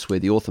Venus, where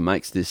the author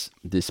makes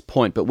this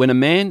point. But when a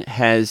man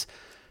has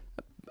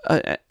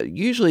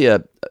usually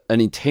an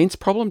intense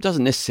problem,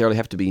 doesn't necessarily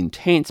have to be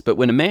intense, but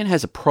when a man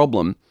has a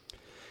problem,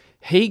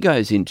 he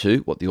goes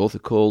into what the author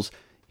calls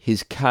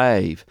his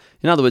cave.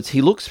 In other words,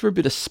 he looks for a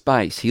bit of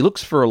space. He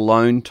looks for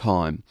alone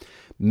time.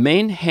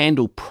 Men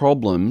handle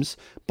problems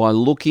by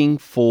looking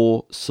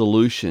for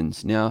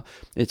solutions. Now,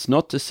 it's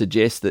not to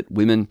suggest that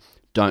women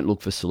don't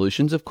look for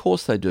solutions. Of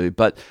course they do,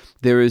 but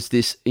there is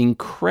this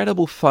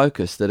incredible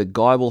focus that a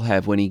guy will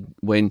have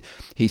when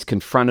he's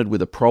confronted with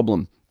a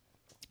problem.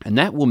 And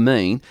that will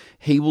mean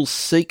he will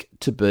seek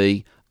to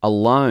be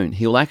alone.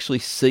 He'll actually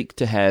seek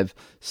to have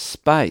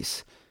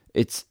space.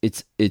 It's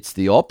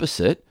the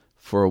opposite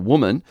for a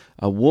woman.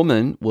 A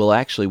woman will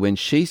actually, when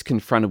she's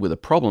confronted with a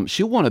problem,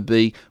 she'll want to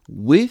be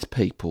with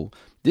people.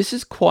 This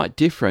is quite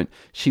different.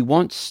 She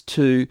wants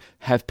to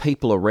have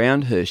people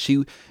around her.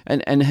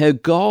 And her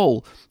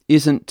goal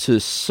isn't to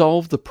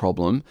solve the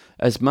problem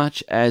as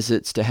much as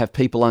it's to have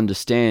people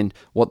understand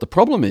what the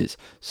problem is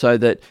so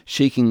that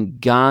she can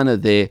garner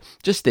their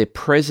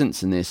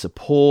presence and their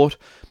support.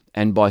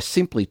 And by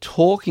simply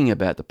talking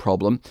about the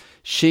problem,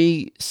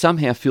 she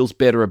somehow feels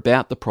better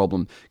about the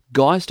problem.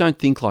 Guys don't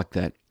think like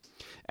that.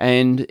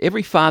 And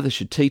every father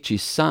should teach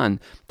his son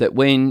that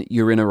when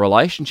you're in a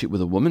relationship with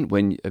a woman,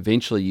 when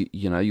eventually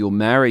you'll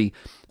marry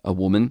a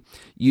woman,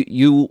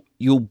 you'll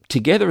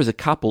together as a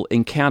couple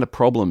encounter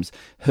problems.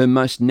 Her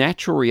most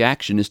natural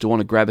reaction is to want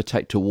to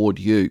gravitate toward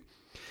you.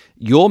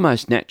 Your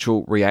most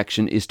natural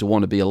reaction is to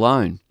want to be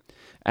alone.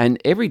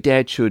 And every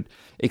dad should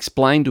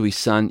explain to his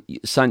son,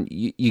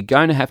 you're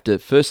going to have to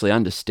firstly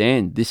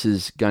understand this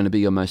is going to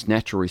be your most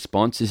natural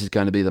response. This is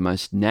going to be the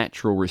most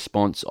natural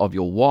response of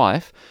your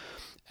wife.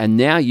 And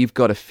now you've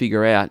got to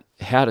figure out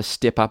how to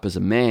step up as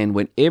a man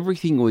when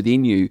everything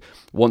within you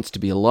wants to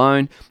be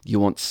alone, you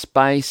want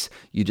space,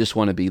 you just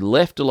want to be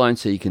left alone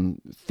so you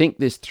can think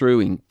this through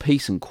in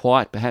peace and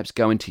quiet, perhaps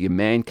go into your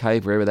man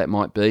cave, wherever that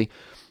might be.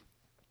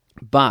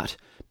 But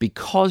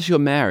because you're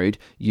married,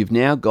 you've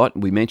now got,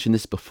 we mentioned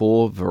this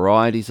before,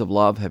 varieties of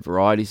love have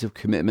varieties of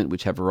commitment,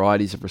 which have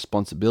varieties of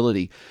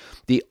responsibility.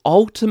 The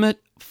ultimate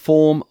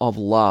form of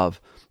love,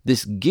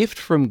 this gift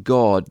from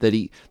God that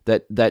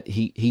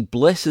he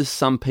blesses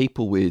some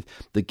people with,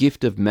 the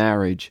gift of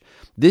marriage.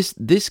 This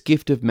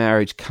gift of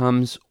marriage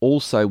comes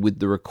also with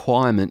the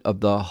requirement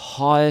of the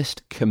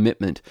highest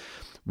commitment.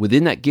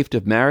 Within that gift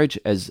of marriage,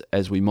 as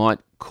we might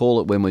call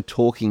it when we're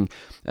talking,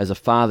 as a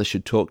father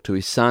should talk to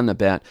his son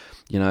about,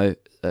 the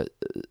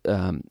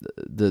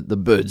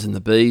birds and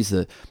the bees,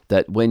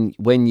 that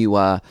when you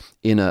are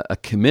in a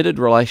committed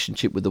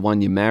relationship with the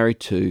one you're married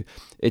to,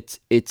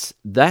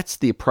 that's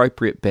the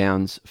appropriate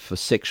bounds for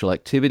sexual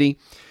activity.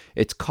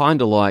 It's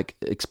kind of like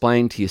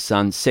explaining to your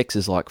son, sex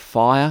is like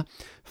fire.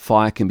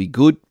 Fire can be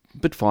good,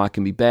 but fire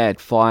can be bad.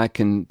 Fire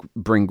can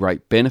bring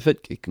great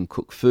benefit. It can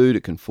cook food,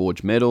 it can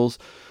forge metals,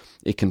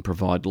 it can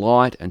provide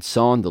light, and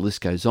so on. The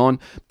list goes on.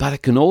 But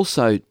it can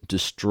also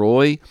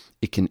destroy,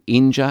 it can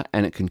injure,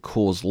 and it can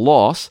cause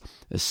loss,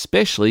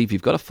 especially if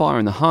you've got a fire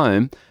in the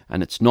home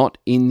and it's not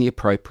in the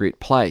appropriate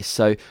place.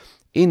 So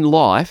in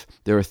life,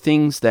 there are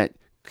things that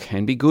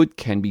can be good,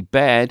 can be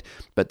bad,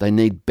 but they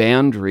need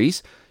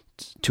boundaries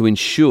to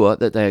ensure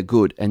that they are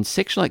good. And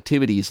sexual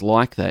activity is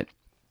like that.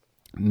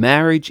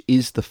 Marriage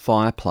is the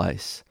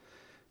fireplace.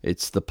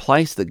 It's the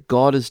place that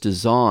God has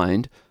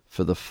designed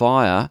for the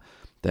fire,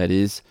 that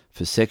is,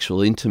 for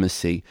sexual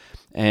intimacy.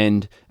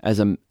 And as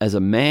a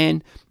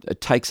man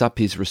takes up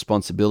his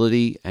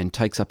responsibility and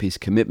takes up his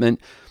commitment,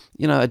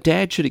 a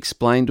dad should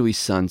explain to his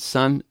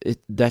son,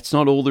 that's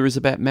not all there is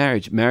about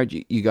marriage.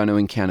 Marriage, you're going to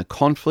encounter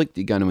conflict,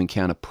 you're going to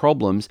encounter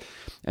problems,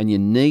 and you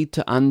need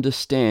to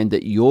understand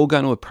that you're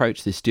going to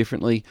approach this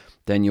differently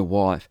than your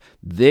wife.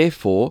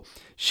 Therefore,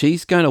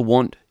 she's going to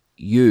want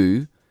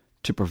you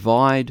to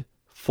provide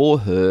for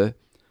her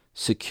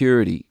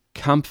security,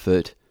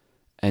 comfort,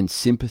 and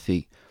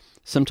sympathy.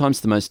 Sometimes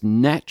the most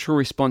natural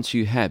response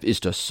you have is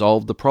to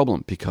solve the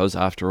problem because,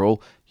 after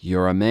all,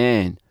 you're a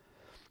man.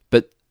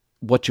 But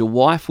what your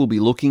wife will be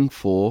looking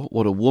for,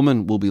 what a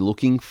woman will be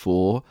looking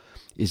for,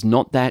 is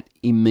not that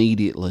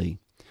immediately.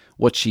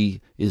 What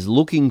she is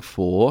looking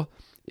for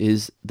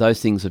is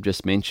those things I've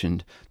just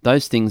mentioned,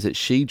 those things that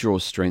she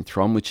draws strength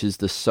from, which is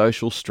the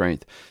social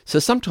strength. So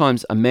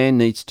sometimes a man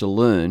needs to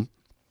learn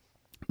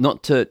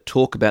not to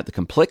talk about the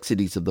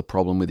complexities of the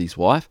problem with his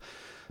wife,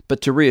 but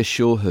to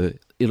reassure her,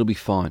 it'll be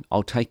fine,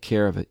 I'll take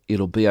care of it,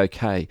 it'll be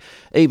okay.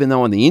 Even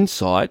though on the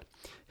inside,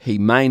 he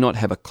may not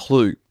have a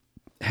clue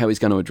how he's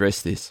going to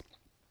address this.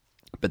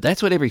 But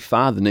that's what every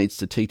father needs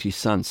to teach his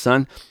son.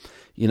 Son,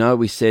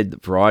 we said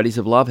that varieties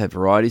of love have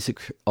varieties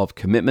of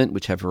commitment,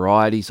 which have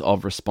varieties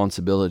of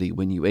responsibility.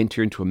 When you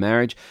enter into a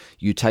marriage,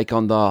 you take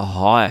on the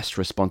highest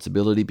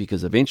responsibility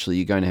because eventually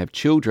you're going to have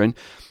children,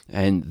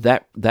 and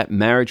that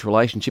marriage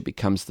relationship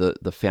becomes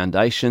the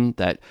foundation,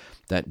 that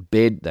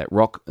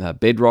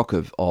bedrock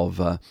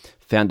of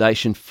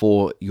foundation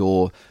for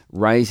your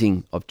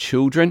raising of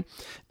children.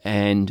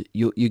 And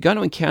you're going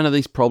to encounter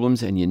these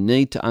problems, and you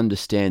need to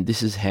understand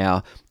this is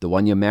how the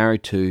one you're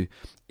married to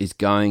is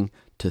going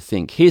to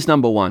think. Here's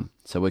number one.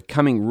 So we're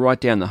coming right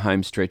down the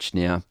home stretch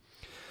now.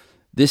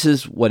 This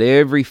is what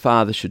every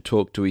father should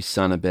talk to his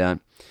son about.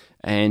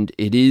 And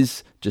it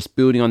is just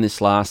building on this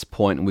last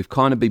point. And we've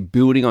kind of been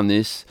building on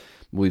this.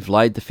 We've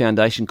laid the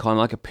foundation kind of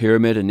like a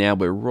pyramid, and now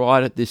we're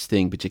right at this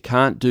thing. But you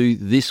can't do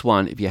this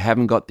one if you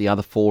haven't got the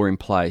other four in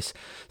place.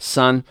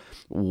 Son,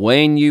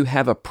 when you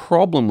have a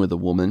problem with a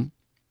woman,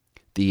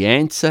 the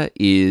answer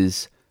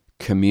is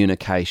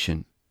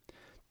communication.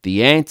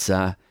 The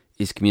answer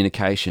is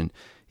communication.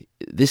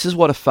 This is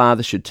what a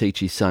father should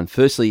teach his son.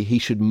 Firstly, he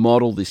should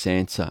model this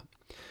answer.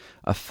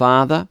 A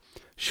father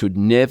should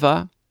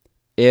never,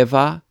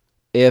 ever,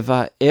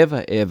 ever,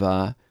 ever,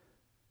 ever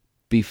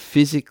be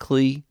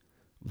physically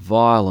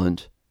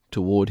violent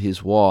toward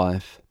his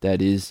wife,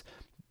 that is,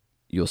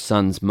 your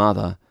son's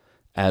mother,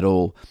 at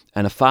all.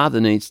 And a father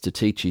needs to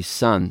teach his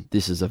son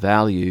this is a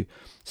value.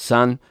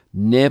 Son,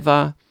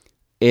 never,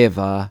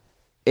 ever,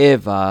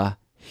 ever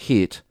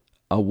hit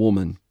a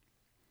woman.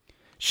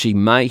 She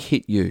may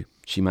hit you.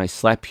 She may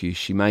slap you,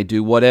 she may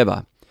do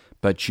whatever,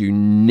 but you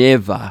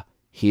never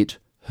hit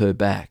her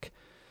back.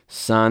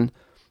 Son,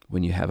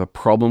 when you have a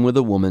problem with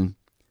a woman,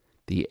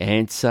 the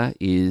answer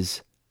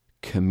is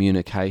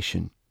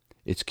communication.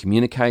 It's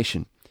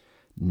communication.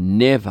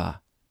 Never,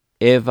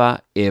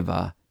 ever,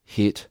 ever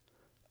hit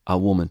a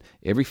woman.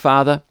 Every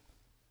father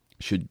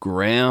should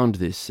ground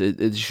this.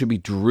 It should be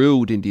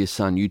drilled into your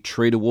son. You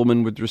treat a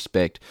woman with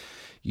respect.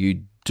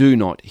 You do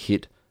not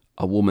hit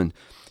a woman.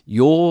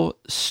 Your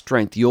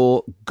strength,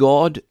 your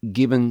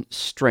God-given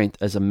strength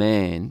as a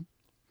man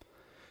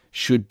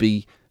should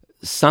be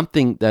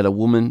something that a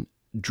woman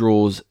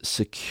draws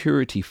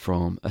security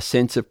from, a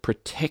sense of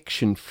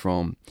protection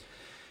from.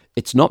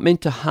 It's not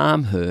meant to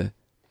harm her.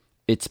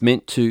 It's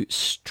meant to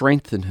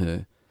strengthen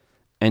her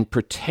and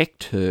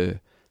protect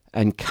her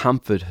and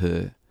comfort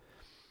her.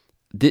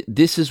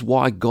 This is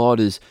why God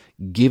has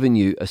given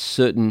you a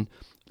certain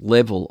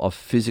level of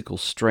physical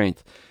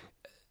strength.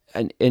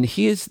 And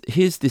here's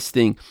this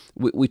thing.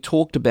 We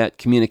talked about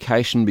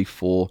communication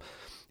before,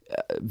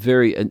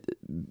 very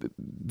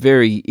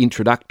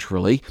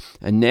introductorily,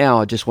 and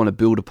now I just want to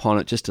build upon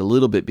it just a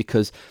little bit,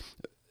 because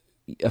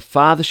a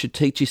father should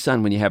teach his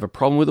son, when you have a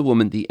problem with a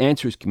woman, the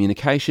answer is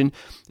communication,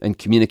 and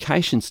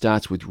communication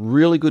starts with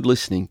really good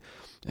listening.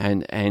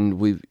 And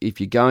if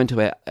you go into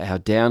our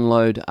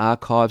download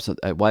archives at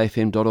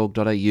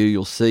wayfm.org.au,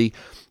 you'll see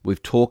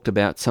we've talked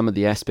about some of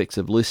the aspects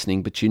of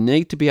listening, but you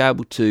need to be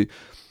able to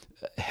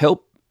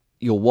help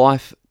your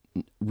wife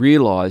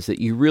realize that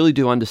you really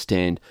do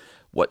understand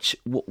what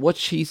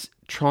she's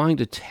trying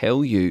to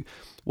tell you,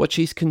 what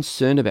she's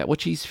concerned about, what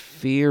she's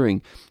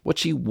fearing, what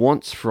she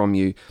wants from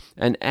you.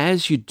 And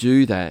as you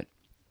do that,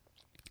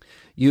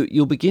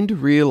 you'll begin to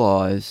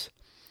realize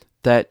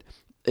that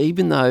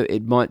even though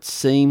it might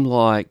seem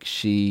like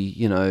she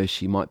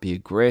might be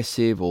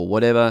aggressive or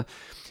whatever,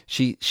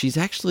 she's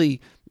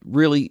actually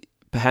really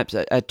perhaps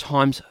at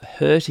times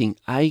hurting,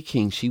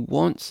 aching. She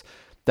wants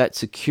that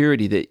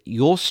security that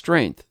your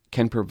strength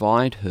can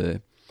provide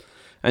her.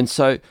 And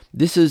so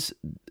this is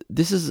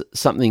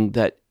something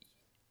that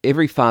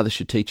every father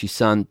should teach his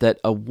son, that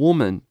a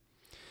woman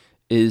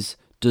is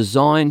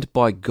designed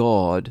by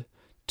God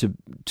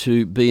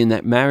to be in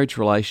that marriage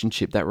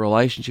relationship, that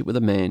relationship with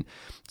a man,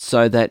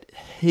 so that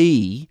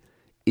he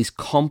is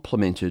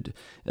complemented.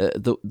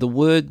 The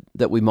word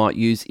that we might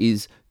use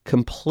is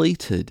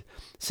completed.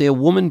 See, a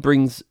woman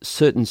brings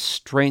certain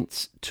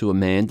strengths to a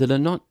man that are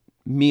not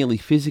merely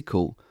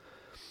physical,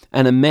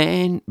 and a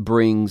man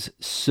brings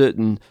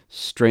certain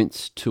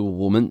strengths to a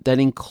woman that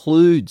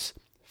includes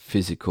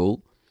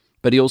physical,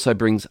 but he also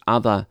brings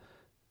other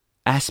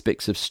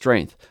aspects of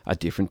strength, a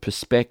different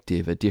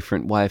perspective, a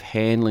different way of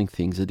handling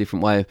things, a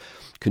different way of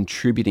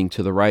contributing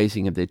to the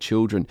raising of their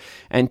children.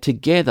 And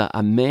together,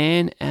 a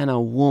man and a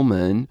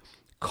woman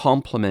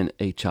complement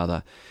each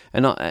other.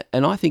 And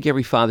I think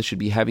every father should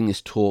be having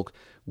this talk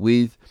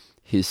with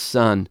his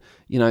son,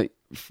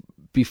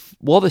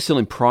 while they're still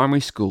in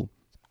primary school,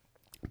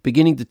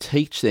 beginning to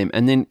teach them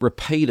and then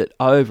repeat it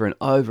over and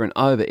over and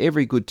over.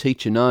 Every good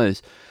teacher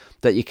knows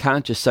that you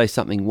can't just say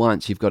something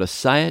once. You've got to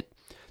say it,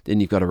 then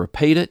you've got to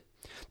repeat it,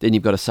 then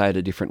you've got to say it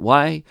a different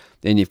way,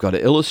 then you've got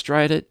to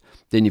illustrate it,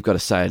 then you've got to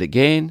say it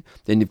again,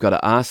 then you've got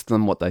to ask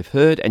them what they've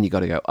heard, and you've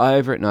got to go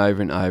over it and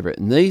over and over it.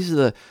 And these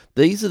are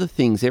the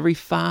things every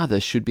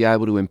father should be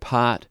able to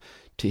impart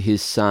to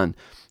his son.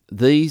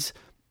 These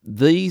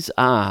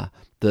are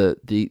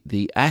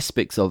the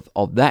aspects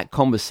of that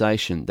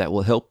conversation that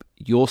will help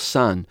your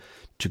son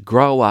to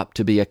grow up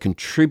to be a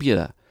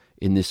contributor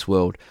in this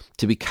world,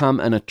 to become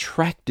an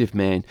attractive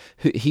man.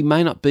 He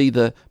may not be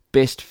the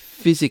best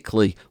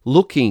physically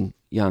looking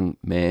young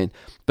man,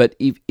 but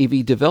if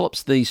he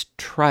develops these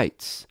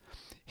traits,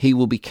 he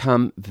will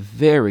become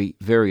very,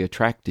 very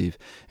attractive.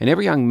 And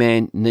every young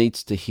man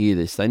needs to hear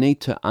this. They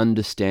need to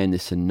understand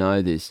this and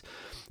know this.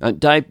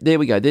 Dave, there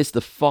we go. There's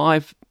the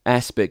 5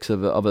 aspects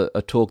of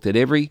a talk that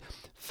every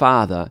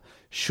father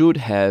should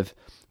have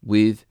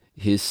with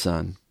his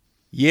son.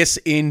 Yes,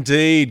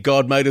 indeed.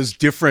 God made us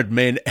different,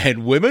 men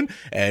and women,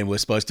 and we're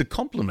supposed to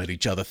complement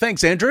each other.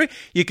 Thanks, Andrew.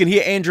 You can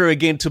hear Andrew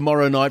again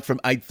tomorrow night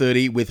from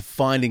 8:30 with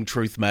Finding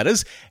Truth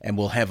Matters, and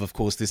we'll have, of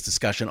course, this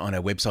discussion on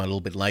our website a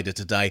little bit later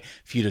today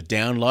for you to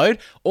download.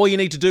 All you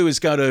need to do is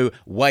go to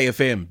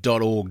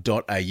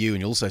wayfm.org.au, and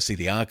you'll also see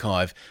the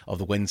archive of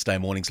the Wednesday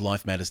morning's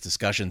Life Matters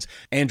discussions.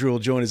 Andrew will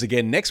join us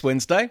again next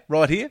Wednesday,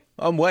 right here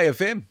on Way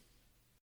FM.